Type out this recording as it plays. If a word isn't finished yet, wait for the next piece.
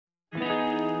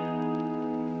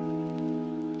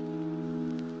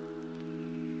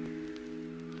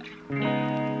Guys,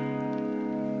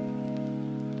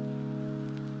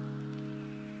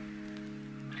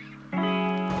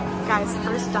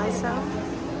 first Daiso.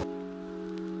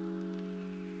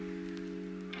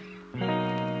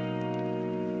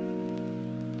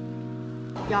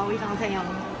 Y'all, we found Taeyong.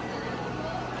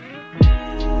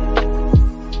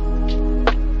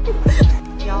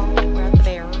 Y'all, we're at the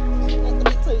bear.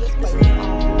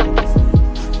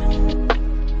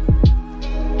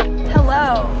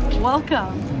 Hello,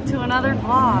 welcome to another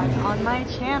vlog on my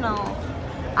channel.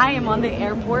 I am on the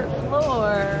airport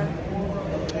floor.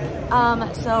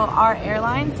 So our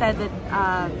airline said that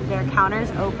their counters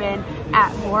open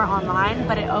at 4 online,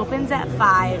 but it opens at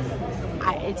 5.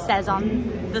 It says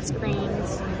on the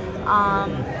screens,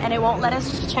 and it won't let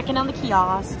us check in on the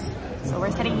kiosks. So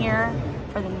we're sitting here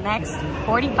for the next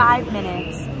 45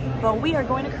 minutes, but we are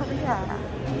going to Korea.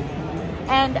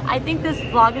 And I think this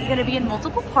vlog is gonna be in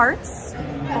multiple parts,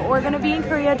 but we're gonna be in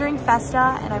Korea during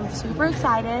Festa, and I'm super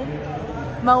excited.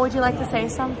 Mo, would you like to say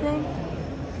something?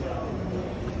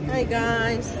 Hey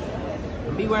guys,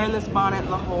 be wearing this bonnet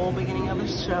the whole beginning of the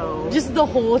show. Just the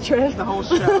whole trip? The whole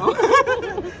show.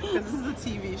 Because this is a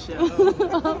TV show.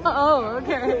 Oh,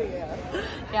 okay.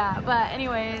 Yeah, but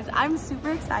anyways, I'm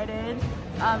super excited.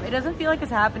 It doesn't feel like it's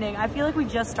happening. I feel like we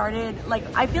just started,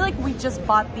 I feel like we just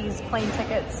bought these plane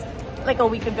tickets like a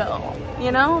week ago,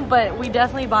 you know? But we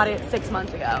definitely bought it 6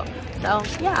 months ago. So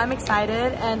yeah, I'm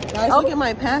excited. And guys, look at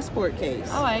my passport case.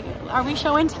 Oh, are we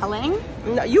show and telling?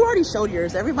 No, you already showed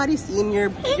yours. Everybody's seen your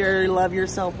love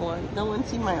yourself one. No one's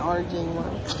seen my RJ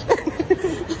one.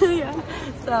 Yeah.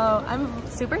 So I'm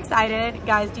super excited.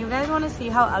 Guys, do you guys want to see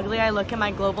how ugly I look in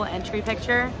my global entry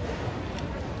picture?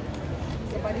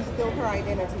 Somebody stole her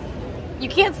identity. You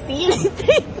can't see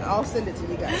anything. I'll send it to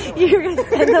you guys. You're gonna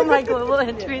send them my global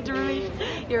entry information?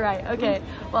 You're right. Okay.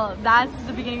 Well, that's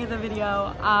the beginning of the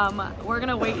video. We're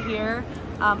gonna wait here.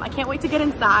 I can't wait to get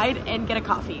inside and get a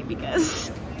coffee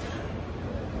because,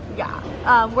 yeah.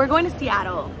 We're going to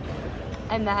Seattle,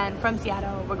 and then from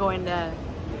Seattle we're going to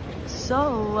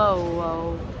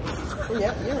Seoul.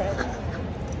 Yep, you're right.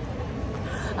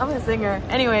 I'm a singer.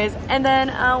 Anyways, and then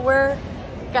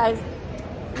guys.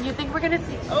 You think we're gonna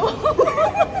see? Oh,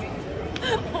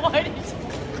 why did you?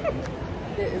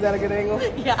 Is that a good angle?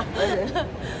 Yeah. Okay.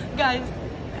 Guys,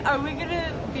 are we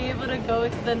gonna be able to go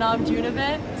to the Namjoon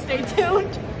event? Stay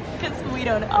tuned, because we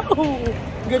don't know.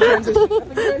 Good transition.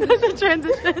 Good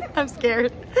transition. I'm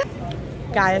scared.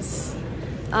 Guys,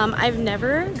 I've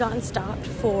never gotten stopped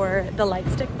for the light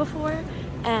stick before,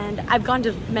 and I've gone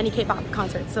to many K-pop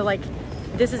concerts, so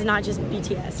this is not just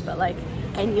BTS, but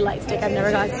any light stick. I've never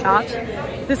gotten stopped.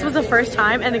 This was the first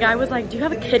time, and the guy was like, "Do you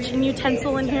have a kitchen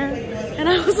utensil in here?" And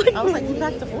I was like, "You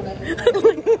back to full?" I was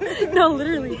like, "No,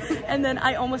 literally." And then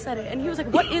I almost said it, and he was like,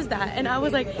 "What is that?" And I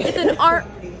was like, "It's an art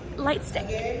light stick."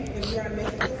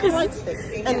 Light stick.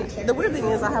 And the weird thing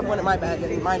is, I have one in my bag,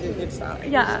 and mine did stop.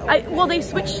 Yeah. Well, they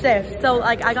switched shifts, so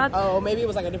I got. Oh, maybe it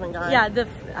was a different guy. Yeah,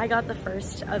 I got the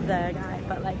first of the guy,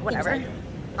 but whatever.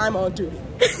 I'm on duty.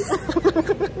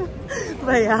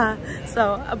 But yeah,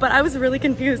 but I was really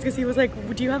confused because he was like,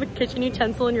 "Do you have a kitchen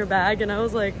utensil in your bag?" And I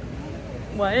was like,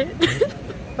 "What?"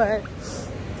 But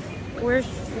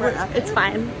it's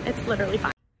fine. It's literally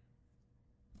fine.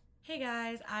 Hey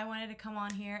guys, I wanted to come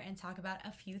on here and talk about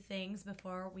a few things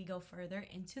before we go further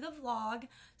into the vlog.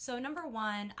 So number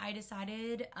one, I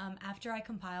decided after I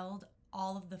compiled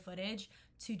all of the footage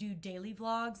to do daily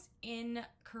vlogs in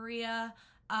Korea.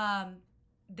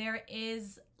 There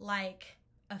is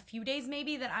a few days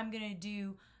maybe that I'm gonna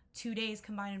do 2 days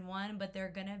combined in one, but they're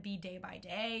gonna be day by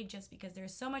day just because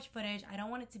there's so much footage. I don't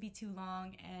want it to be too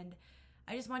long, and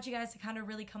I just want you guys to kind of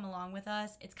really come along with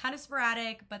us. It's kind of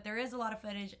sporadic, but there is a lot of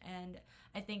footage, and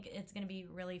I think it's gonna be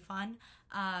really fun.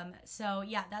 So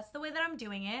yeah, that's the way that I'm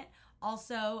doing it.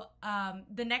 Also,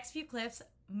 the next few clips,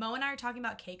 Mo and I are talking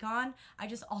about KCON. I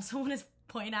just also want to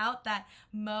point out that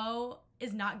Mo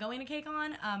is not going to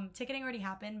KCON. Ticketing already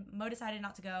happened. Mo decided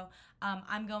not to go.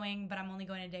 I'm going, but I'm only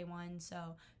going to day one.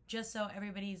 So just so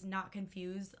everybody's not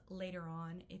confused later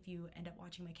on if you end up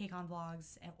watching my KCON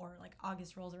vlogs or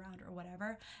August rolls around or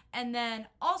whatever. And then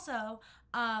also,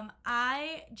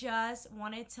 I just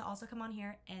wanted to also come on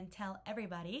here and tell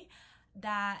everybody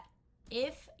that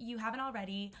if you haven't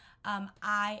already,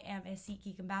 I am a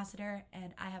SeatGeek ambassador,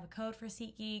 and I have a code for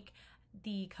SeatGeek.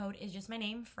 The code is just my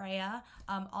name, Freya.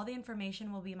 All the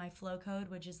information will be in my flow code,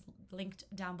 which is linked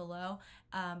down below.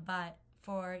 But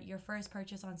for your first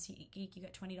purchase on SeatGeek, you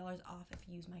get $20 off if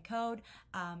you use my code.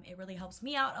 It really helps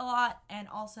me out a lot, and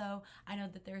also I know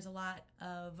that there's a lot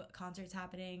of concerts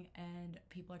happening and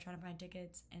people are trying to find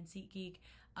tickets, and SeatGeek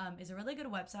is a really good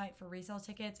website for resale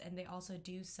tickets, and they also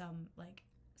do some like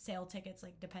sale tickets,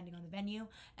 like depending on the venue.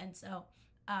 And so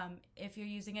if you're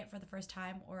using it for the first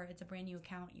time or it's a brand new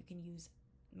account, you can use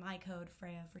my code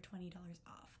Freya for $20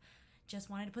 off. Just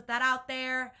wanted to put that out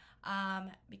there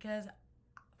because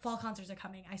fall concerts are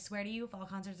coming. I swear to you, fall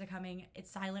concerts are coming. It's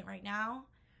silent right now,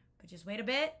 but just wait a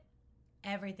bit.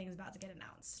 Everything's about to get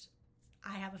announced.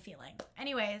 I have a feeling.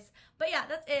 Anyways, but yeah,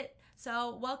 that's it.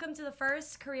 So welcome to the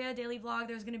first Korea daily vlog.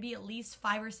 There's going to be at least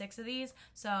 5 or 6 of these.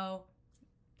 So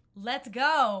let's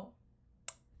go.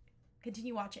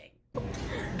 Continue watching.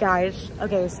 Guys,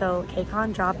 okay, so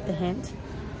KCON dropped the hint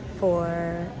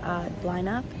for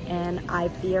lineup, and I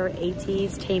fear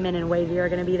ATEEZ, Taemin, and Wavy are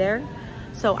going to be there.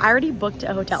 So I already booked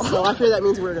a hotel. So I fear that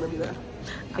means we're going to be there.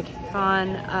 The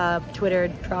KCON Twitter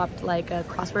dropped like a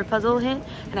crossword puzzle hint,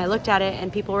 and I looked at it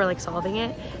and people were like solving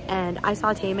it, and I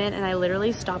saw Taemin and I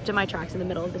literally stopped in my tracks in the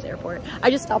middle of this airport. I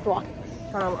just stopped walking.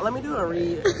 Hold on, let me do a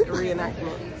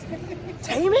reenactment.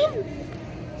 Taemin?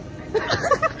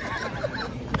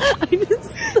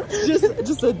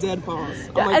 just a dead pause.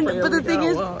 Yeah, but the thing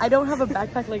is, I don't have a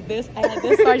backpack like this. I had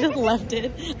this, so I just left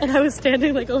it, and I was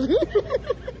standing like over here.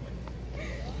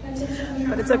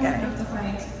 But it's okay.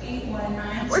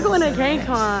 We're going to KCON.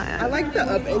 I like the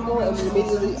up angle and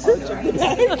immediately arch up the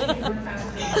back.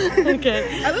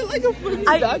 Okay. I look like a funny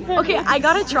backpack. Okay, I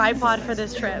got a tripod for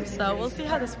this trip, so we'll see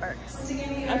how this works.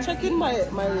 I checked in my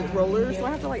rollers, so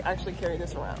I have to like actually carry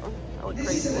this around. I look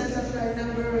crazy.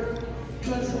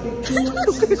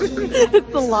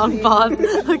 It's a long pause.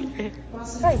 Okay.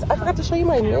 Guys, I forgot to show you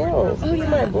my nails. Oh, yeah.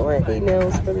 My boy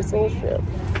nails for the Seoul trip.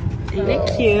 Ain't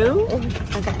it cute?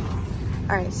 Okay.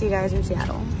 Alright, see you guys in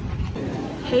Seattle.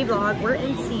 Hey vlog, we're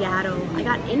in Seattle. I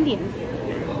got Indian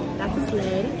food. That's a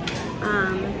sled.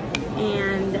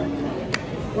 And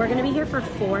we're gonna be here for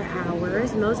 4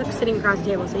 hours. Mo's sitting across the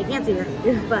table, so you can't see her.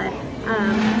 But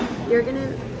I'm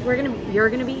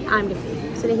gonna be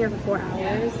sitting here for 4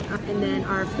 hours. And then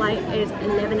our flight is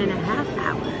 11.5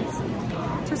 hours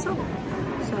to Seoul.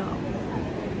 So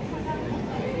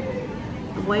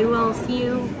we will see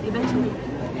you eventually.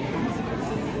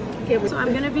 Okay, so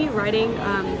I'm gonna be writing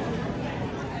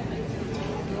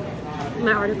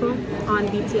my article on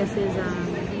BTS's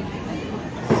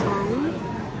song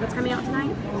that's coming out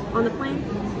tonight on the plane.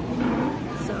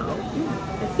 So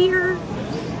I fear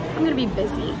I'm gonna be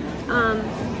busy.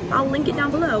 I'll link it down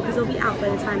below because it'll be out by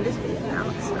the time this video is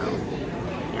out. So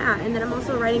yeah, and then I'm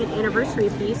also writing an anniversary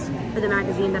piece for the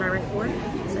magazine that I write for.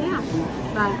 So yeah,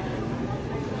 but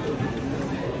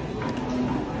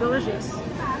delicious.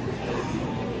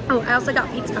 Oh, I also got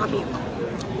Pete's coffee.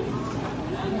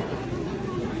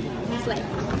 Slay.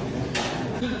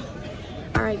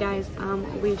 Alright guys,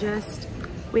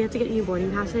 we had to get new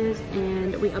boarding passes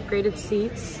and we upgraded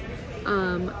seats.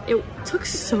 It took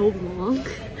so long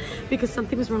because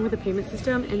something was wrong with the payment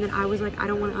system, and then I was like, I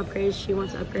don't want to upgrade, she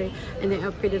wants to upgrade, and they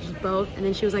upgraded us both, and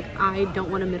then she was like, I don't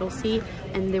want a middle seat,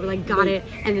 and they were like, got it,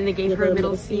 and then they gave her a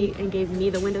middle seat and gave me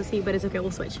the window seat, but it's okay,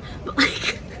 we'll switch. But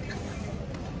like,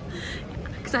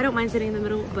 because I don't mind sitting in the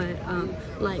middle, but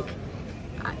like,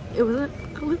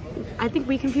 I think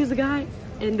we confused the guy,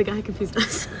 and the guy confused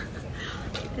us.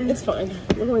 It's fine.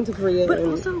 We're going to Korea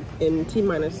in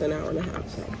T-minus an hour and a half,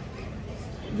 so.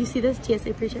 You see this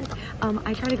TSA pre-check?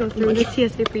 I tried to go through the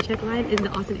TSA pre-check line in the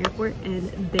Austin airport,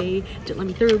 and they didn't let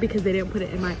me through because they didn't put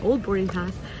it in my old boarding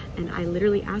pass. And I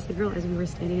literally asked the girl as we were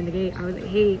standing in the gate, I was like,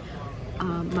 hey,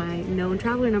 my known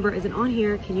traveler number isn't on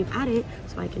here, can you add it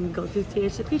so I can go through the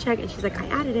TSA pre-check? And she's like, I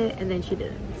added it, and then she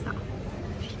didn't, so.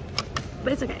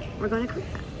 But it's okay, we're going to Korea.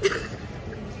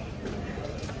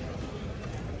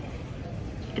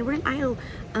 And we're in aisle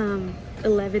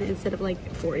 11 instead of like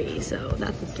 40, so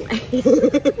that's a slay.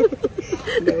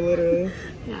 No, literally.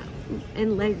 Yeah,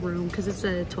 and leg room because it's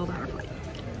a 12-hour flight.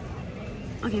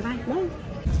 Okay, bye. Bye.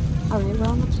 Alright, we're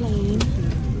on the plane.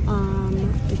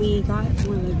 We got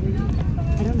more leg room.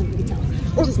 I don't know if you can tell,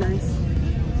 which is nice.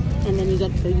 And then you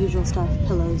get the usual stuff: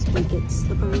 pillows, blankets,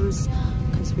 slippers.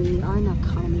 Because we are in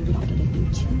economy, we don't get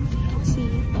anything too fancy,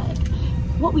 but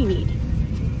what we need,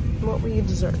 what we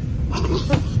deserve.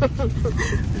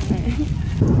 Okay.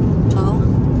 So,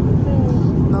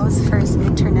 Mo's first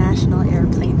international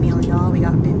airplane meal, y'all. We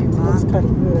got bibimbap. That's kind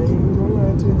of good.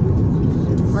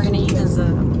 We're gonna use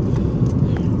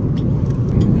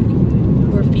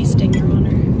we're feasting your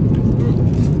honor.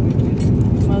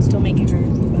 Mo's still making hers.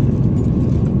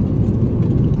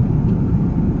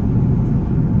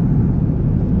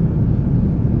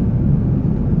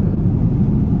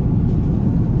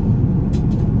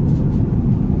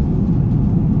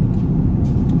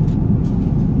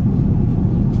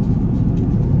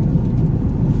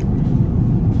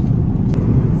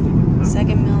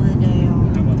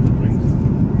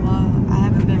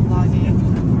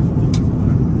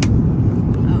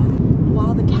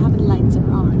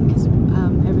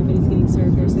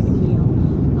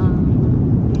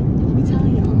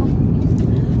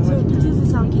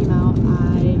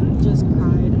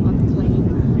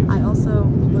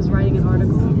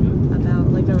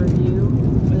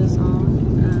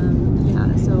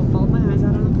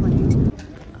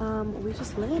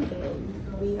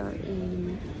 we are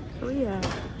in Korea.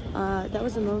 That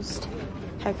was the most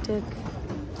hectic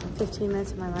 15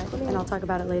 minutes of my life, and I'll talk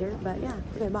about it later, but yeah,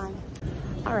 okay, bye.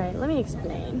 All right, let me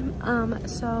explain.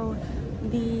 So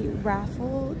the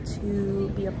raffle to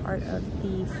be a part of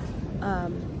the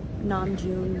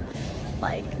Namjoon,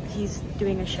 like he's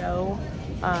doing a show,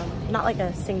 not like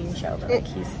a singing show, but like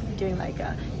he's doing like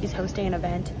he's hosting an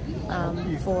event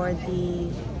for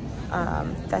the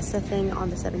Festa thing on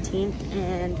the 17th,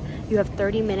 and you have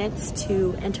 30 minutes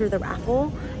to enter the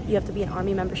raffle. You have to be an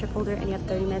army membership holder, and you have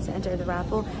 30 minutes to enter the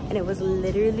raffle, and it was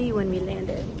literally when we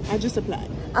landed. I just applied.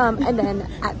 And then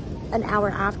at an hour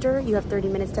after, you have 30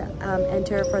 minutes to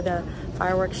enter for the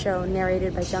fireworks show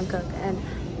narrated by Jungkook, and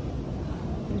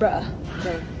bruh.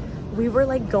 Okay. We were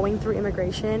like going through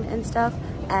immigration and stuff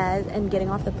and getting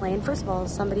off the plane. First of all,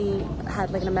 somebody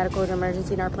had like a medical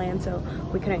emergency in our plane, so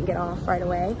we couldn't get off right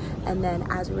away. And then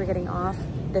as we were getting off,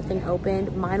 the thing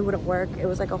opened. Mine wouldn't work. It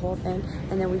was like a whole thing.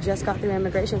 And then we just got through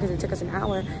immigration because it took us an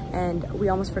hour, and we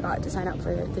almost forgot to sign up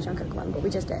for the Jungkook one, but we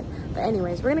just did. But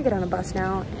anyways, we're gonna get on a bus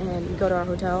now and go to our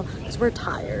hotel because we're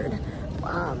tired.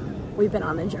 We've been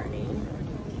on a journey.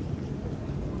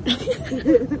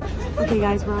 Okay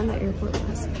guys, we're on the airport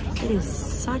bus. It is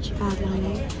such bad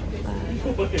lighting,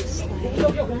 but it's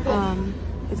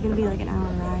gonna be like an hour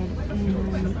ride,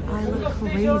 and I look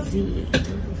crazy.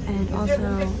 And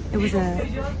also, it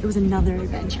was another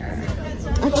adventure.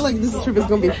 I feel like this trip is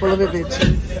gonna be full of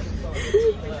adventures.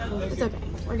 It's okay,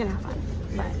 we're gonna have fun.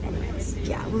 But anyways,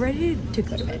 yeah, we're ready to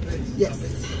go to bed.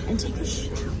 Yes. And take a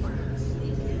shower.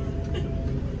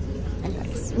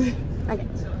 Anyways, okay.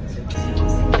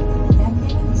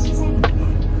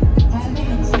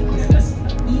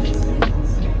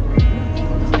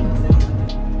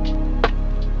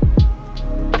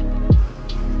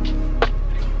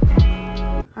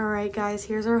 Alright guys,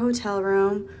 here's our hotel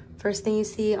room. First thing you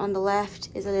see on the left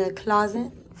is a little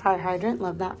closet, fire hydrant,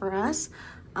 love that for us.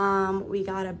 We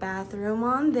got a bathroom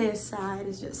on this side.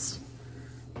 It's just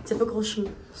typical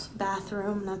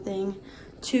bathroom, nothing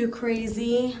too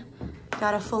crazy.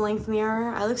 Got a full-length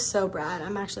mirror. I look so bad.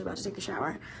 I'm actually about to take a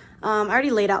shower. I already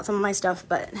laid out some of my stuff,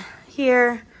 but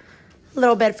here, a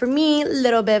little bed for me, a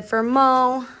little bed for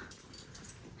Mo.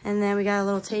 And then we got a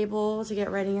little table to get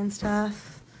ready and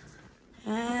stuff.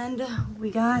 And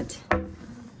we got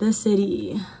the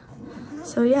city.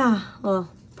 So yeah,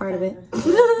 well, part of it.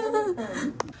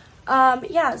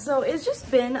 Yeah, so it's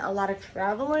just been a lot of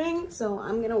traveling. So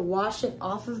I'm gonna wash it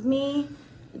off of me.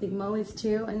 I think Mo is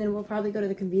too. And then we'll probably go to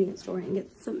the convenience store and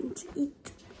get something to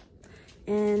eat.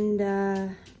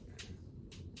 And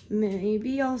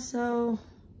maybe also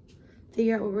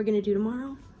figure out what we're gonna do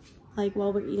tomorrow, like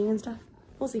while we're eating and stuff.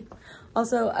 We'll see.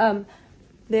 Also,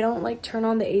 they don't like turn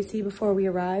on the AC before we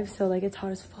arrive, so like it's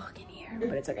hot as fuck in here,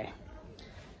 but it's okay.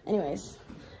 Anyways,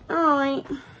 all right.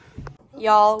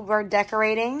 Y'all, we're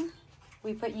decorating.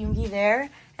 We put Yoongi there,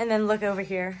 and then look over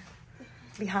here.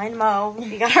 Behind Mo,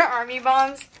 we got our army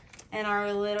bombs and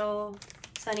our little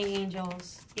sunny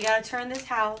angels. You gotta turn this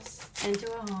house into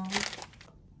a home.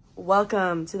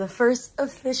 Welcome to the first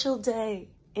official day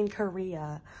in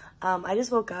Korea. I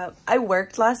just woke up. I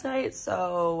worked last night,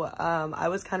 so I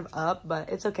was kind of up, but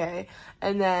it's okay.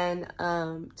 And then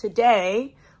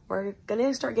today, we're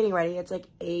gonna start getting ready. It's like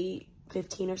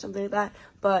 8:15 or something like that,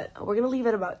 but we're gonna leave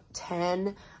at about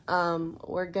 10.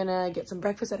 We're gonna get some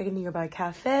breakfast at a nearby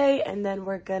cafe, and then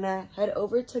we're gonna head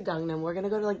over to Gangnam. We're gonna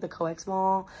go to like the coex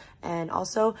mall, and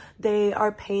also they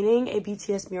are painting a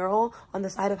BTS mural on the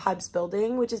side of Hybe's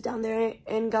building, which is down there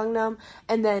in Gangnam.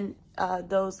 And then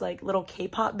those like little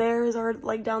K-pop bears are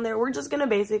like down there. We're just gonna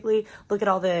basically look at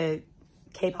all the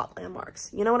K-pop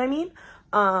landmarks, you know what I mean?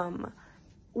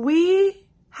 We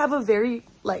have a very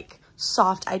like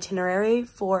soft itinerary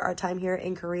for our time here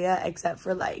in Korea, except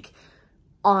for like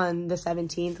on the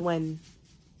 17th when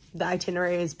the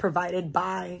itinerary is provided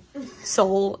by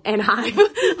Seoul and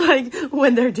Hybe, like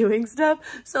when they're doing stuff.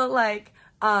 So like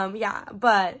yeah,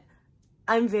 but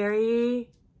I'm very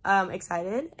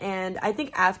excited, and I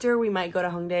think after we might go to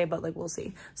Hongdae, but like we'll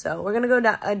see. So we're gonna go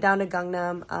down to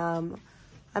Gangnam.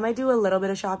 I might do a little bit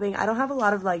of shopping. I don't have a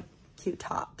lot of like cute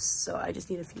tops, so I just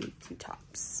need a few cute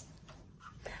tops.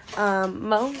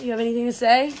 Mo, you have anything to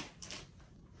say?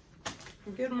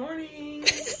 Good morning.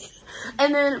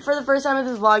 And then for the first time in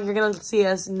this vlog, you're gonna see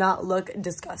us not look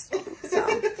disgusting. So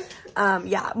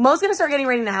yeah, Mo's gonna start getting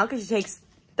ready now because she takes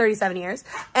 37 years.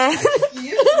 And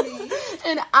Excuse me.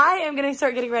 And I am gonna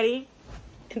start getting ready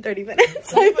in 30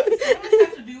 minutes. Some of us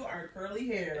have to do our curly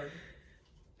hair.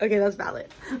 Okay, that's valid.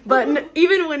 But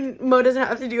even when Mo doesn't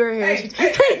have to do her hair, she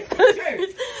takes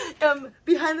photos.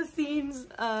 Behind the scenes,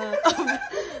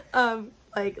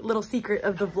 like little secret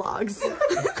of the vlogs.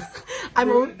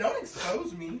 Don't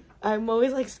expose me. I'm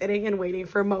always like sitting and waiting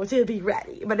for Mo to be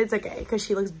ready, but it's okay because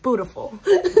she looks beautiful.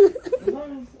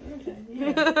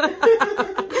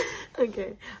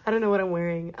 Okay, I don't know what I'm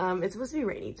wearing. It's supposed to be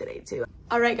rainy today too.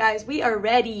 All right, guys, we are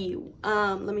ready.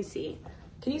 Let me see.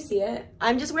 Can you see it?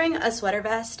 I'm just wearing a sweater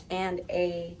vest and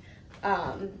a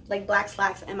like black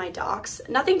slacks and my Docs.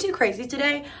 Nothing too crazy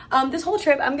today. This whole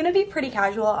trip I'm gonna be pretty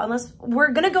casual unless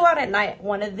we're gonna go out at night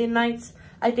one of the nights,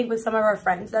 I think, with some of our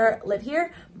friends that live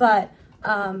here. But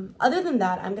other than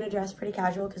that, I'm gonna dress pretty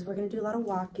casual because we're gonna do a lot of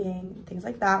walking, things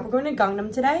like that. We're going to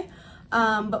Gangnam today.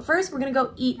 But first we're gonna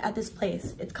go eat at this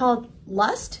place. It's called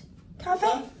Luft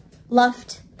Cafe,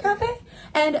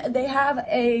 and they have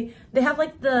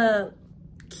like the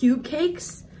cube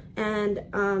cakes, and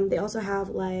they also have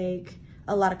like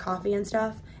a lot of coffee and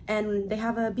stuff, and they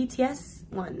have a BTS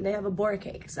one. They have a Bora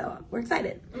cake, so we're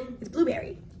excited. It's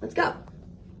blueberry. Let's go.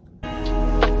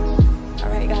 All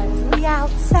right, guys, we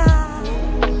outside.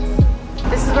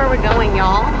 This is where we're going,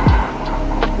 y'all.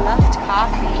 Luft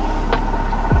Coffee.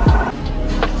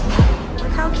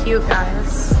 Look how cute,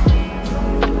 guys.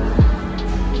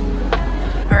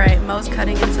 All right, Mo's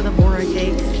cutting into the Bora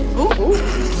cake. Ooh.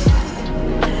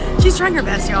 She's trying her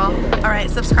best, y'all. All right,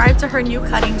 subscribe to her new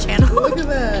cutting channel. Look at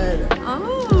that.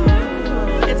 Oh,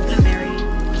 it's blueberry.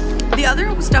 The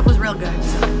other stuff was real good,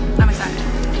 so I'm excited.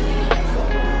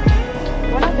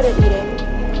 We're not good at eating,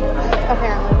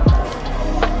 apparently.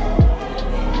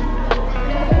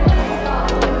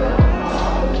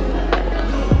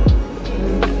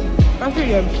 That's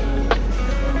pretty good.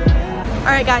 All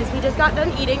right, guys, we just got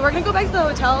done eating. We're gonna go back to the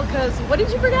hotel because what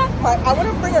did you forget? I want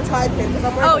to bring a Tide pin because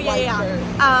I'm wearing a white shirt.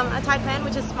 A Tide pen,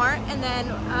 which is smart, and then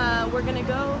we're gonna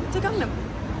go to Gangnam,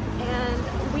 and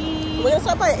we're gonna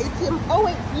stop by ATM. Oh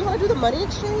wait, do you want to do the money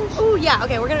exchange? Oh yeah,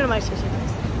 okay, we're gonna do money exchange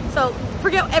first. So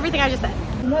forget everything I just said.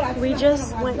 We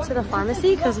just went to the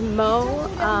pharmacy because Mo,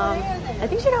 I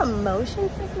think she got motion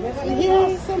sickness.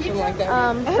 Yeah, something like that.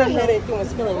 Her headache and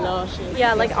was feeling nauseous.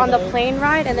 Yeah, like on the plane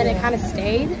ride, and then it kind of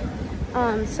stayed.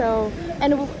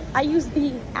 And I used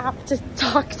the app to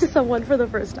talk to someone for the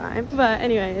first time. But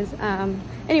anyways,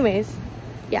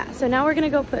 yeah. So now we're gonna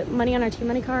go put money on our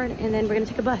T-Money card, and then we're gonna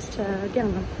take a bus to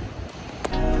Gangnam.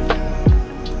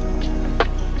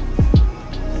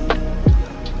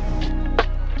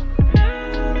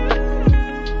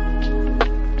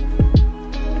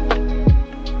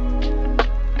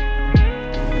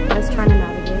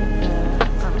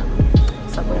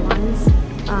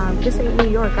 This ain't New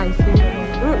York, I think.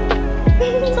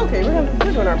 It's okay,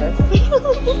 we're doing our best.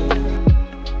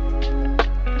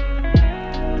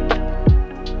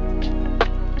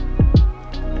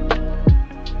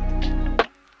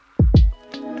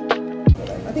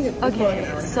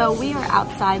 Okay, so we are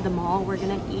outside the mall. We're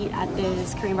gonna eat at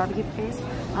this Korean barbecue place.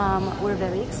 We're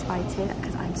very excited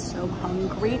because I'm so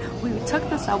hungry. We took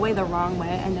the subway the wrong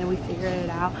way and then we figured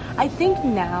it out. I think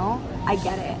now I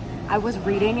get it. I was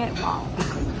reading it wrong.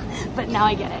 But now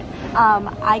I get it.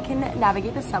 I can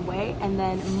navigate the subway, and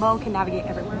then Mo can navigate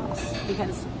everywhere else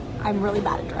because I'm really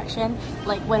bad at direction,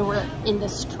 like when we're in the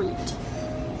street.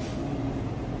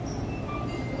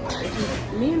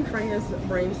 Me and Freya's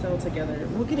brain cell together.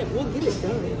 We'll get it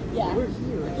done. Yeah. We're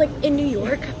here. Like in New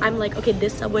York, I'm like, okay,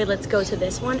 this subway, let's go to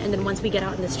this one, and then once we get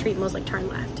out in the street, Mo's like, turn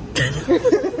left.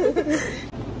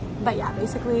 But yeah,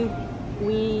 basically,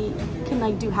 we can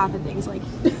like do half the things, like.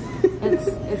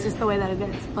 It's just the way that it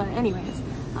is. But anyways,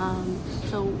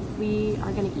 so we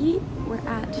are gonna eat. We're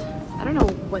at, I don't know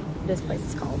what this place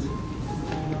is called.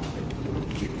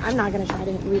 I'm not gonna try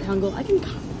to read Hangul.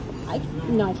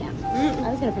 No, I can't. I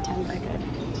was gonna pretend that I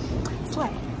could. Slay.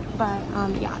 But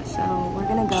yeah, so we're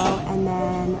gonna go, and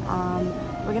then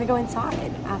we're gonna go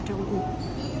inside after we eat.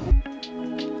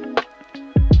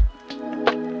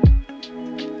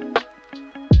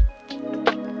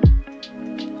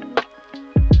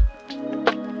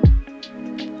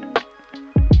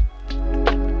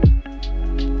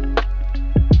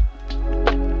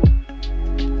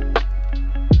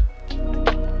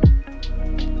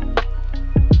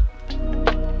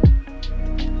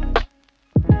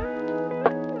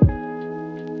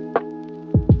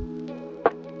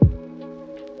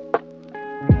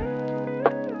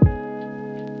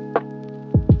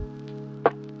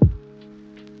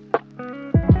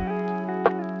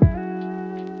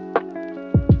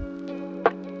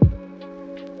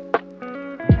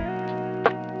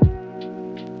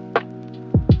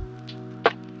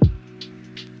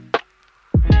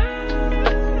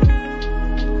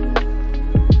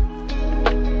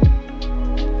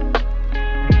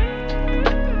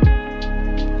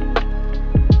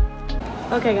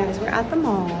 Okay guys, we're at the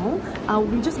mall.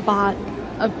 We just bought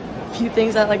a few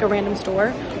things at like a random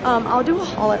store. I'll do a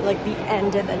haul at like the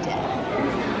end of the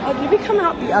day. Did we come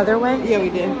out the other way? Yeah, we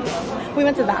did. We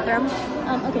went to the bathroom.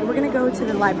 Okay, we're gonna go to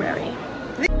the library.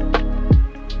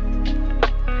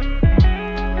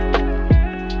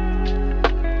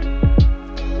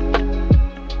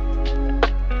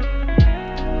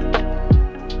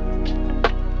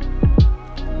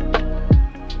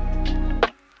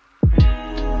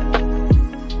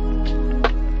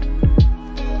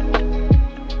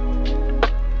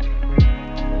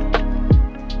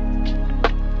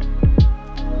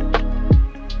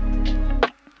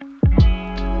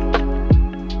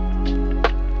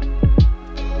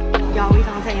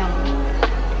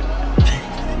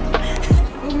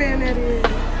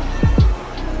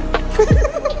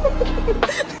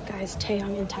 Guys,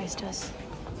 Taeyong enticed us.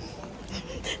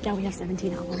 Now we have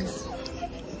 17 albums.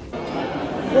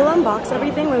 We'll unbox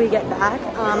everything when we get back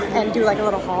and do like a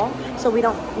little haul. So we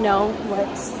don't know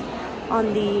what's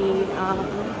on the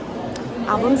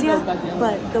albums yet.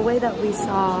 But the way that we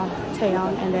saw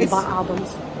Taeyong and then bought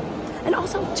albums. And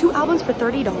also 2 albums for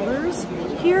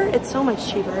 $30. Here, it's so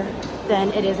much cheaper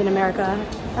than it is in America.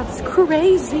 That's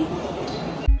crazy.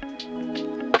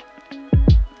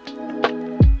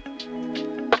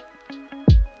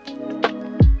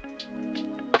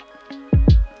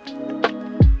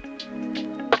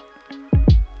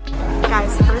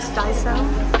 Guys, first Daiso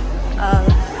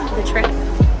of the trip.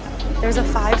 There's a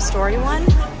 5-story one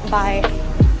by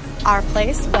our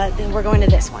place, but we're going to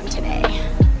this one today.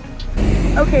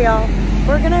 Okay, y'all,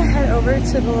 we're gonna head over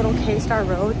to the little K-Star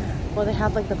Road where they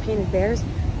have like the painted bears,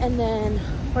 and then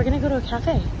we're gonna go to a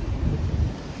cafe.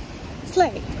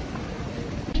 Slay.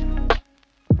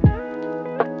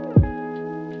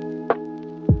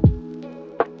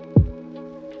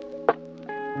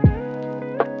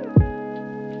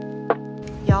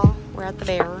 Y'all, we're at the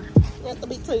bear. We're at the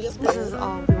Victoria's This is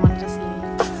all we wanted to see.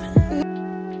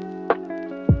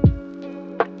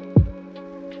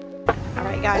 All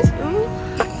right, guys.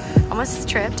 Ooh, almost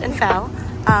tripped and fell.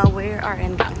 We are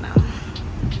in Gangnam.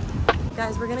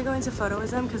 Guys, we're gonna go into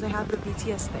photoism because they have the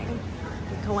BTS thing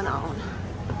going on.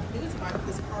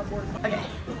 Okay,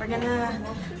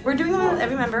 we're doing one with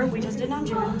every member. We just did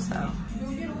Namjoon, so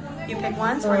you pick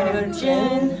one. So we're gonna go to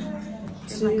Jin.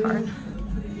 Here's my card.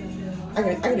 I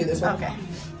can do this one. Okay.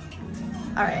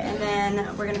 All right, and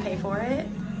then we're gonna pay for it.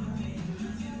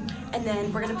 And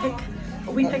then we're gonna pick.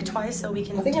 We picked twice, so we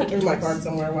can. I think I take threw my card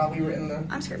somewhere while we were in the.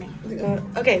 I'm screaming.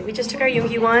 Okay, we just took our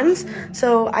Yoongi ones,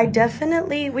 so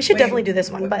we should definitely do this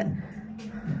one, but.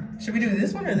 Should we do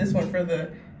this one or this one for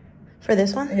the? For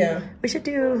this one? Yeah. We should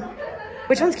do.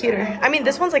 Which one's cuter? I mean,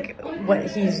 this one's like what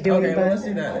he's doing, Okay, but well, let's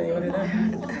do that. You want to do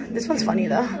that? this one's funny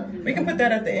though. We can put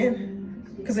that at the end.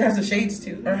 Because it has the shades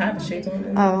too, or have the shades on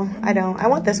it. Oh, I don't. I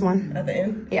want this one. At the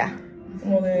end? Yeah.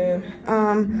 Well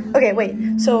then. Okay,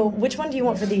 wait. So which one do you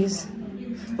want for these?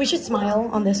 We should smile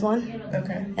on this one.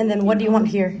 Okay. And then what do you want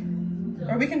here?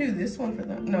 Or we can do this one for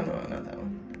that. No, not that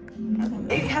one.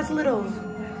 It has a little.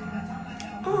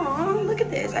 Oh, look at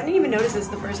this. I didn't even notice this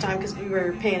the first time because we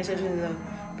were paying attention to the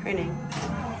printing.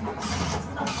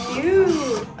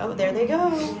 Cute. Oh, there they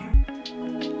go.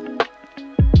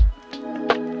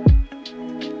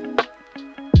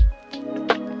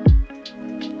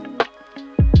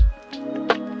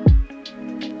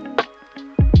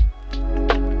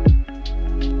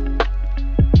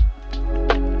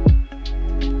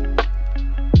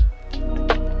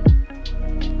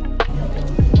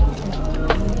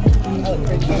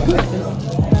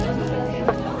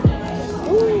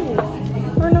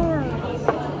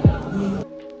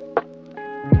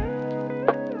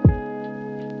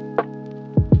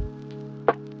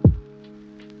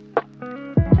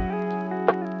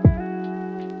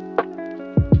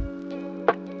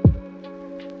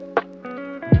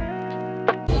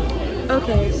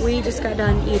 Okay, we just got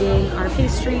done eating our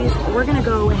pastries. We're gonna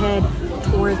go ahead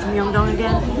towards Myeongdong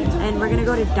again, and we're gonna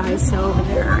go to Daiso over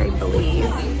there, I believe.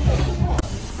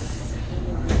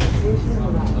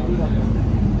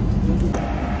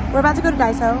 We're about to go to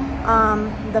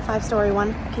Daiso, the 5-story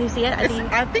one. Can you see it?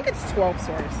 I think it's 12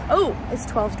 stories. Oh, it's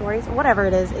 12 stories. Whatever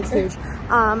it is, it's huge.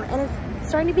 And it's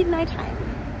starting to be nighttime.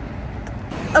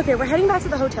 Okay, we're heading back to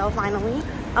the hotel finally.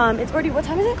 It's already, what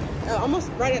time is it? Almost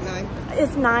right at 9.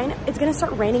 It's 9. It's gonna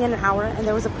start raining in an hour, and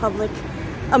there was a public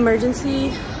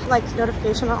emergency like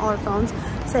notification on all our phones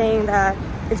saying that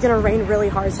it's gonna rain really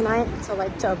hard tonight. So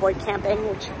like to avoid camping,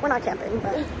 which we're not camping,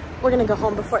 but we're gonna go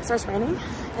home before it starts raining.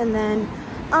 And then,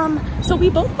 so we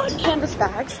both bought canvas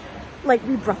bags. Like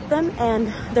we brought them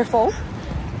and they're full.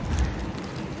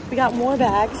 We got more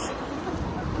bags.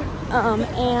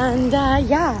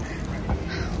 Yeah,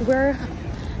 we're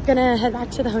gonna head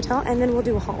back to the hotel and then we'll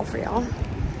do a haul for y'all.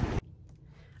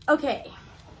 Okay,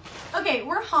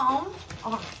 we're home.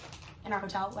 Oh, in our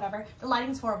hotel, whatever. The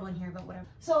lighting's horrible in here, but whatever.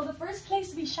 So the first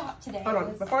place we shot today Hold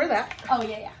on, before that. Oh,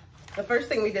 yeah. The first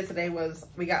thing we did today was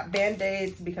we got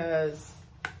Band-Aids because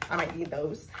I might need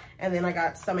those. And then I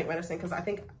got stomach medicine because I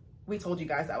think we told you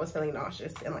guys that I was feeling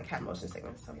nauseous and like had motion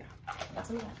sickness. So yeah, that's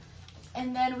what we got.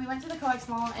 And then we went to the coex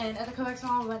mall, and at the coex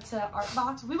mall we went to Art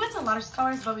Box. We went to a lot of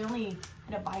stores, but we only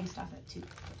ended up buying stuff at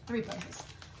 3 places.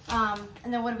 And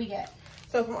then what did we get?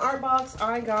 So from Art Box,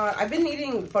 I've been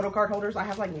needing photo card holders. I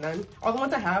have like none. All the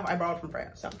ones I have, I borrowed from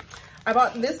Freya. So I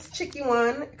bought this chicky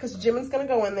one because Jimin's gonna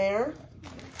go in there.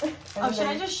 Should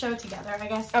I just show together, I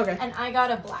guess? Okay. And I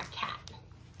got a black cat.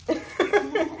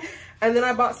 And then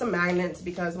I bought some magnets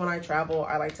because when I travel,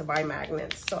 I like to buy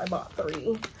magnets. So I bought 3.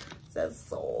 It says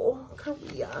Seoul,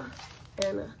 Korea,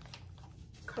 and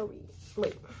Korea.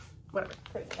 Wait, whatever.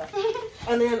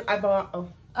 And then I bought,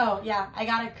 Oh yeah, I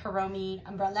got a Kuromi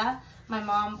umbrella. My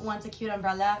mom wants a cute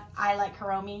umbrella. I like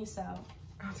Kuromi, so.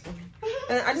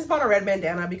 And I just bought a red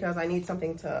bandana because I need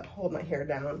something to hold my hair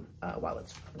down while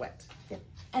it's wet. Yeah.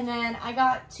 And then I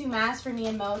got 2 masks for me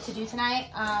and Mo to do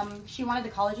tonight. She wanted the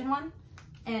collagen one,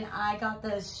 and I got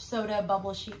the soda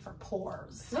bubble sheet for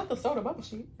pores. Not the soda bubble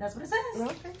sheet. That's what it says.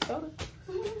 Okay, soda.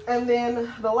 And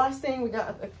then the last thing we got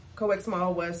at the coex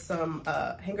mall was some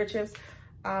handkerchiefs.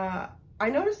 I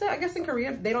noticed that I guess in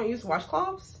Korea they don't use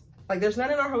washcloths. Like there's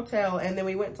none in our hotel, and then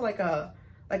we went to like a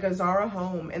Zara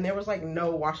home and there was like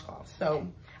no washcloths. So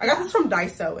I got this from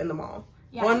Daiso in the mall.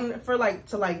 Yeah. One for like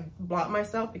to like blot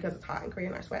myself because it's hot in Korea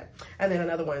and I sweat, and then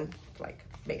another one to like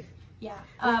bathe. Yeah.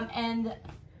 And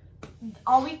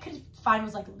all we could find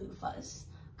was like loofahs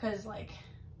because like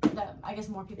I guess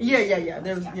more people. Yeah.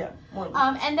 There's more.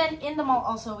 And then in the mall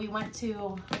also we went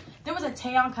to, there was a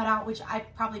Taeyeon cutout which I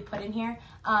probably put in here.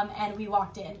 And we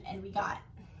walked in and we got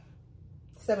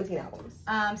 17 albums.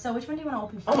 So which one do you want to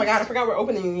open first? Oh my god, I forgot we're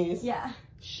opening these. Yeah.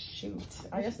 Shoot.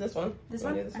 I guess this one. This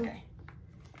one? Okay.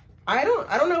 I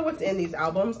don't know what's in these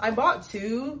albums. I bought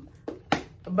 2,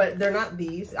 but they're not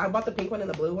these. I bought the pink one and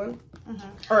the blue one.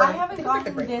 I haven't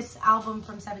gotten this album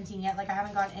from 17 yet. Like I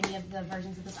haven't gotten any of the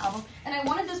versions of this album. And I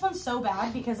wanted this one so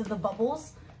bad because of the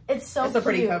bubbles. It's a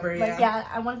pretty cover, yeah. Like, yeah,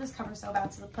 I wanted this cover so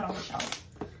bad to put on the shelf.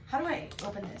 How do I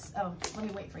open this? Oh, let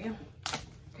me wait for you.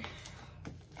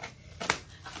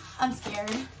 I'm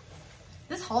scared.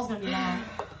 This haul's gonna be long.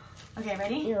 Okay,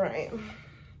 ready? You're right.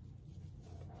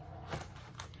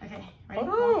 Okay, ready?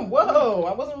 Hold on. Whoa,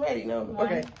 I wasn't ready. No. 1,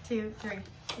 okay. 2, 3.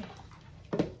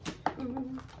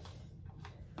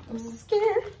 I'm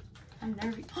scared. I'm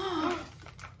nervous.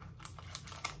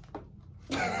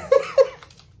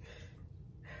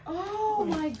 Oh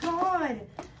my god.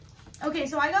 Okay,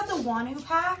 so I got the Wanu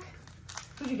pack.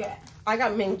 What'd you get? I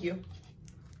got Mingyu.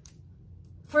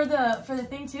 For the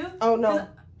thing too? Oh no.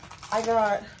 I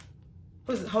got,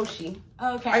 what is it, Hoshi.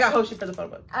 Okay. I got Hoshi for the photo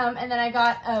book. And then I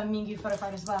got a Mingyu photo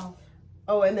card as well.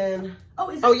 Oh, and then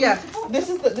yeah, this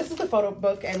is the photo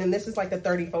book, and then this is like the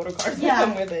 30 photo cards that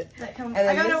come with it. And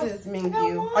then this is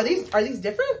Mingyu. Are these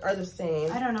different or the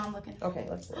same? I don't know. I'm looking. Okay,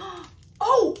 let's see.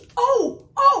 Oh.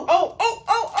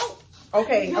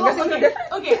 Okay, I'm guessing they're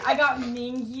different. Okay, I got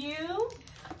Mingyu.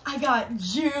 I got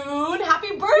June.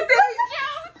 Happy birthday,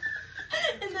 June.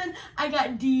 And then I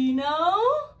got Dino.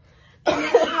 And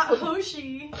then I got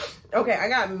Hoshi. Okay, I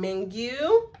got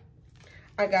Mingyu.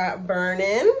 I got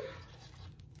Vernon.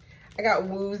 I got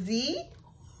Woozy.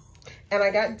 And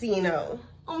I got Dino.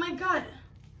 Oh my god.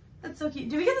 That's so cute.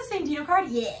 Did we get the same Dino card?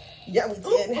 Yeah. Yeah, we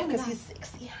did. Because he's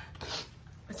 60.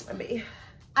 That's my baby.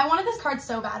 I wanted this card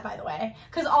so bad, by the way.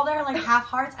 Because all their like half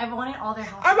hearts, I wanted all their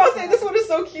half hearts. I'm about to say, this one is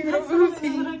so cute. That's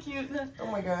so cute. Oh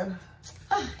my god.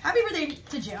 Happy birthday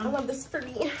to June. I love this for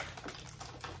me.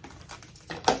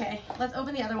 Okay, let's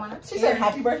open the other one. She said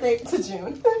happy birthday to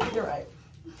June. You're right.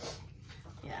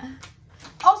 Yeah.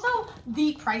 Also,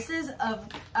 the prices of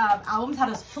albums had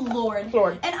us floored.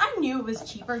 And I knew it was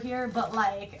cheaper here, but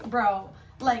like, bro,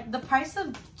 like the price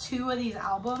of 2 of these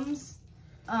albums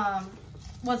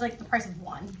was like the price of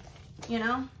 1, you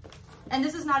know? And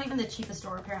this is not even the cheapest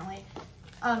store, apparently.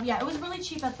 Yeah, it was really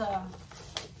cheap at the,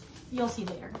 you'll see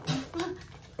later.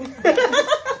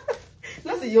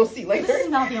 That's a you'll see later. This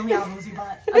is not the only albums we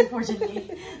bought,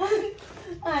 unfortunately.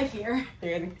 I fear.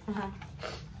 You ready? Alright.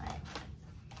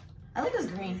 I like this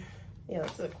green. Yeah,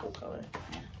 that's a cool color.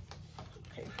 Yeah.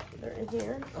 Okay, they're in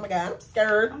here. Oh my god, I'm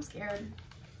scared. I'm scared.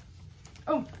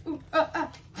 Oh,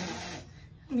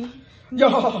 me.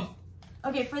 Yo.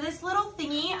 Okay, for this little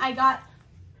thingy, I got.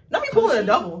 Not me pulling a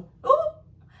double. Ooh,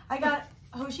 I got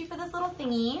Hoshi for this little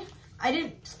thingy. I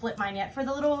didn't flip mine yet. For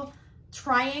the little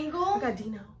triangle. I got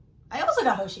Dino. I also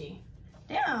got Hoshi.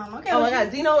 Damn, okay. Oh, Hoshi. I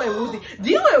got Dino and Woozy.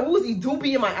 Dino and Woozy do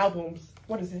be in my albums.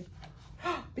 What is it?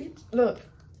 Bitch, look.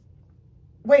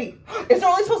 Wait, is there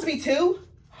only supposed to be 2?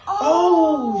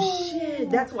 Oh, shit.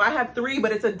 That's why I have 3,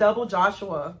 but it's a double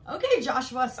Joshua. Okay,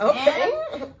 Joshua. Stan. Okay.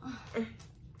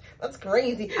 That's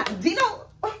crazy. Dino.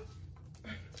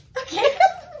 Okay.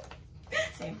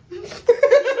 Same.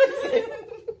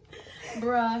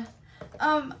 Bruh.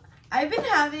 I've been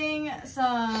having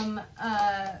some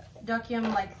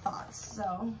Duckium like thoughts,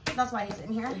 so that's why he's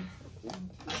in here.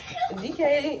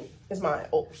 DK is my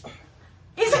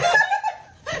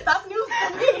That's news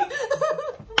for me.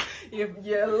 you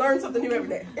learn something new every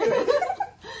day.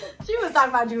 She was talking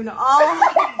about Juno all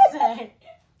day.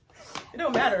 It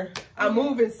don't matter. I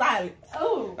move in silence.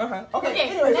 Oh. Okay.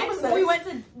 Anyways, next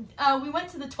we went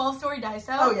to the 12-story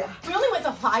Daiso. Oh yeah. We only went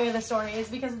to 5 of the stories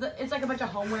because it's like a bunch of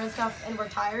homeware and stuff, and we're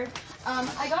tired.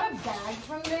 I got a bag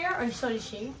from there, or so did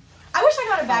she. I wish I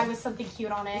got a bag with something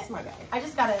cute on it. It's my bag. I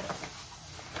just got it.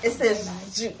 It says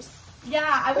juice.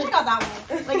 Yeah, I wish I got that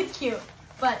one. Like, it's cute.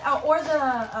 But or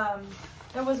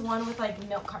there was one with like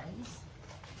milk cartons.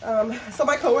 So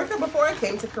my coworker, before I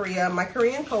came to Korea, my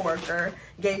Korean coworker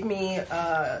gave me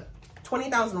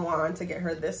 20,000 won to get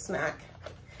her this snack.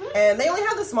 And they only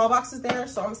have the small boxes there,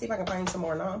 so I'm gonna see if I can find some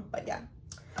more now. But yeah.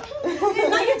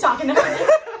 Now you're talking to her.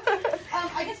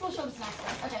 I guess we'll show the snacks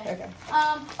first. Okay.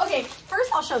 Okay,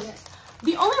 first I'll show this.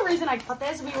 The only reason I got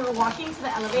this, we were walking to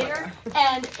the elevator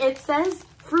and it says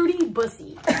Fruity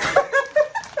Bussy.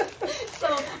 So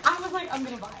I was like, I'm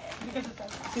gonna buy it because it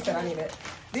says that. She said I need it.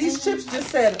 These chips just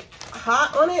said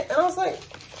hot on it, and I was like,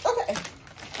 okay.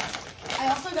 I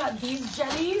also got these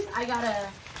jellies. I got a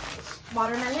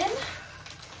watermelon.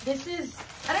 This is,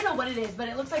 I don't know what it is, but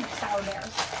it looks like sour bear.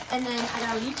 And then I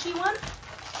got a lychee one.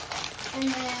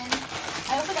 And then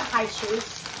I also got high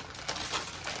chews.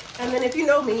 And then if you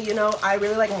know me, you know I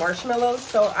really like marshmallows.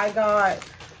 So I got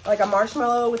like a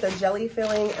marshmallow with a jelly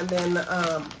filling, and then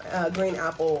a green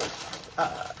apple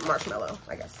marshmallow,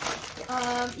 I guess.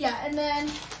 Yeah, and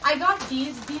then I got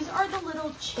these. These are the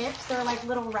little chips. They're like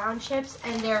little round chips,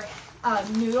 and they're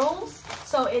noodles.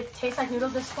 So it tastes like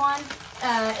noodles. This one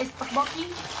is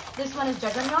tteokbokki. This one is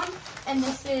jjajangmyeon, and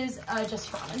this is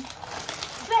just ramen.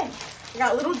 Then I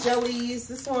got little jellies.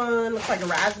 This one looks like a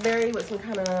raspberry with some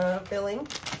kind of filling,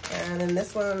 and then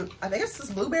this one, I think it's this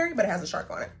blueberry, but it has a shark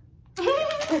on it.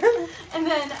 And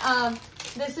then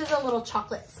this is a little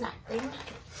chocolate snack thing.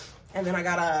 And then I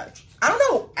got I don't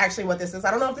know actually what this is.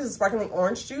 I don't know if this is sparkling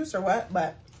orange juice or what,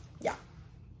 but yeah.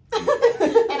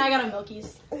 And I got a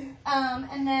Milky's.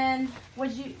 And then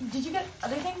did you get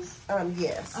other things?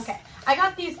 Yes. Okay. I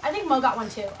got these, I think Mo got one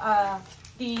too.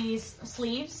 These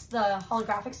sleeves, the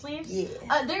holographic sleeves.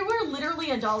 Yeah. They were literally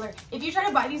 $1. If you try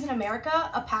to buy these in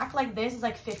America, a pack like this is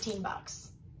like 15 bucks.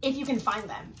 If you can find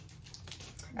them.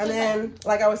 And then,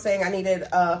 like I was saying, I needed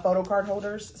photo card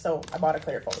holders, so I bought a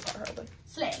clear photo card holder.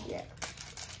 Slay. Yeah.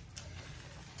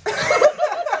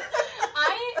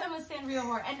 I am a Sanrio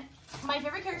whore, and my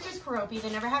favorite character is Kuropi. They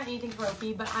never have anything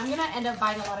Kuropi, but I'm gonna end up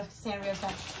buying a lot of Sanrio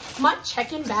stuff. My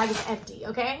check-in bag is empty,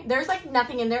 okay? There's like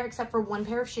nothing in there except for one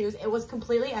pair of shoes. It was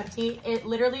completely empty. It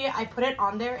literally, I put it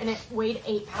on there and it weighed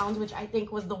 8 pounds, which I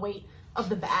think was the weight of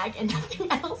the bag and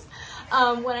nothing else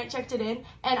when I checked it in.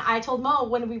 And I told Mo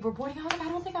when we were boarding, I was like, I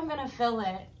don't think I'm gonna fill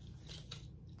it.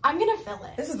 I'm gonna fill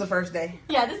it. This is the first day.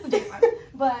 Yeah, this is the day one.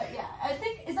 But yeah, I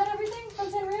think, is that everything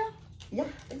from Sanrio? Yeah, I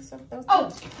think so. That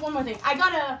was One more thing. I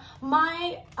got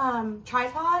my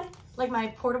tripod, like my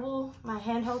portable, my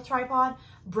handheld tripod,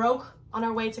 broke on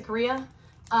our way to Korea.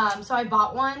 So I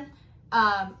bought one,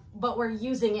 but we're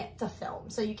using it to film.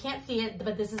 So you can't see it,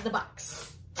 but this is the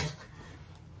box.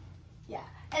 Yeah.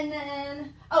 And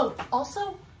then,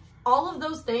 also, all of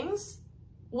those things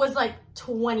was like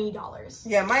 $20.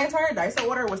 Yeah, my entire Daiso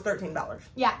order was $13.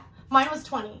 Yeah, mine was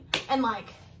 20, and like,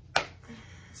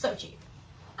 so cheap.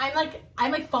 I'm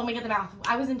like foaming at the mouth.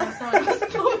 I was in Daiso and I was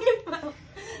foaming at the mouth.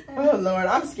 Oh Lord,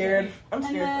 I'm scared. I'm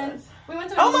scared. And then we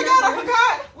went to oh my God, I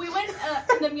forgot. We went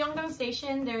in the Myeongdong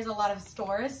station. There's a lot of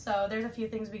stores, so there's a few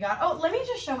things we got. Oh, let me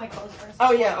just show my clothes first.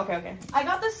 Oh yeah, okay. I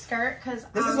got this skirt because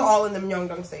this is all in the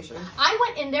Myeongdong station. I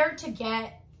went in there to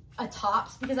get a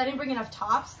tops because I didn't bring enough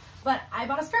tops, but I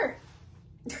bought a skirt.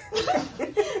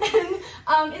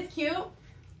 And it's cute.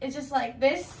 It's just like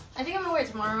this. I think I'm gonna wear it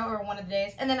tomorrow or one of the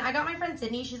days. And then I got my friend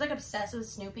Sydney. She's like obsessed with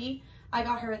Snoopy. I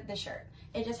got her this shirt.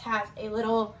 It just has a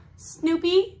little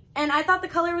Snoopy, and I thought the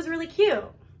color was really cute.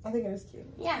 I think it is cute.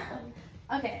 Yeah.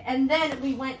 Okay, and then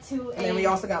we went to and then we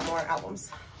also got more albums.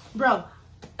 Bro,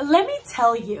 let me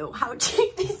tell you how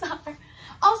cheap these are.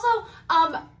 Also,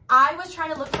 I was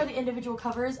trying to look for the individual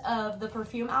covers of the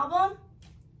Perfume album.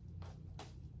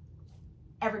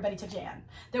 Everybody took Jan.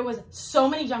 There was so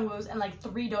many Jungwoos and like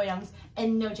 3 Doyoungs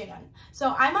and no Jan.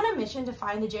 So I'm on a mission to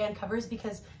find the Jan covers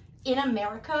because in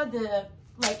America, the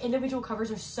like individual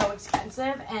covers are so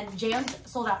expensive and Jan's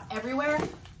sold out everywhere. So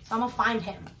I'm gonna find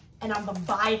him and I'm gonna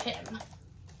buy him.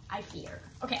 I fear.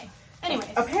 Okay.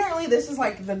 Anyways. Apparently this is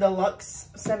like the deluxe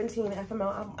 17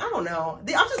 FML album. I don't know.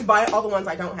 I'll just buy all the ones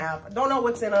I don't have. I don't know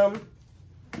what's in them.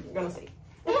 You're gonna see.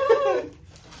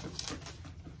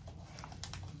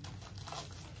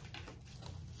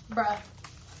 Bruh.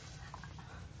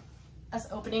 Us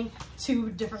opening 2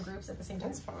 different groups at the same time.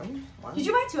 That's fun. Wow. Did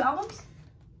you buy 2 albums?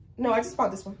 No, I just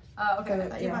bought this one. Oh, okay. I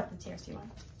thought you bought the TRC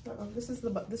one. This is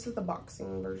the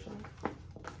boxing version.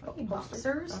 Oh,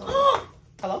 boxers.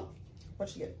 Hello?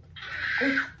 What'd you get?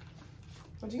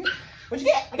 What'd you get? What'd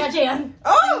you get? I got Jan.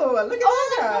 Oh, look at There's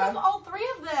that. one of all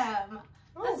 3 of them.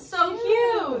 Oh, That's so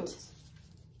cute.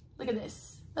 Look at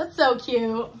this. That's so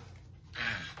cute.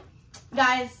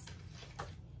 Guys.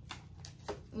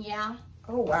 Yeah.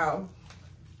 Oh, wow.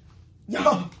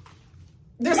 Yo.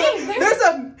 There's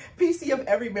a PC of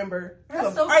every member.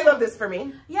 I love this for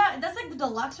me. Yeah, that's like the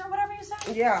deluxe or whatever you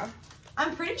said. Yeah.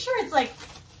 I'm pretty sure it's like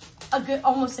a good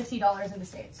almost $60 in the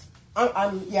States.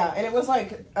 Yeah, and it was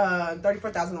like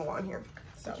 34,000 won here.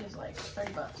 So. Which is like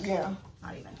 $30. Yeah.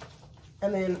 Not even.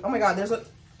 And then oh my god,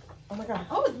 oh my god.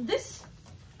 Oh, this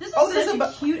is such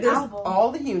a cute album.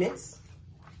 All the units.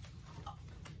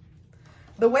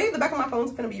 The way the back of my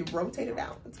phone's gonna be rotated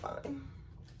out, it's fine.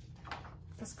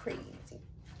 That's crazy.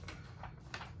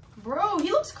 Bro, he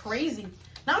looks crazy.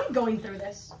 Now I'm going through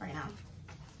this right now.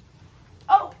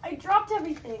 Oh, I dropped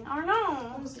everything. Oh no.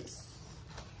 What is this?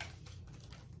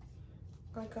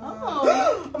 Oh my god.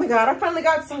 Oh. Oh my god, I finally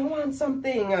got someone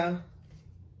something.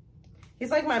 He's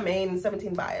like my main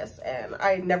 17 bias and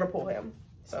I never pull him.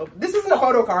 So this isn't a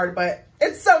photo card, but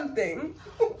it's something.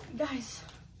 Guys,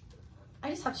 I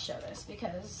just have to show this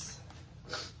because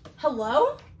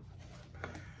hello?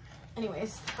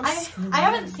 Anyways, I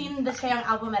haven't seen the Taeyong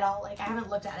album at all. Like I haven't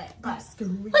looked at it, but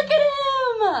look at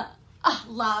him! Oh,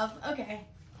 love. Okay.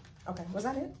 Okay, was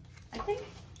that it? I think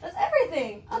that's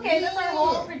everything. Okay, that's our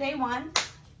haul for day 1.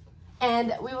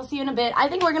 And we will see you in a bit. I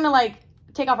think we're gonna like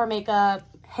take off our makeup,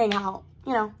 hang out,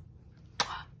 you know.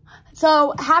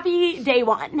 So happy day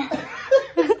 1.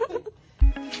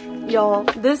 Y'all,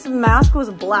 this mask was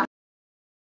black.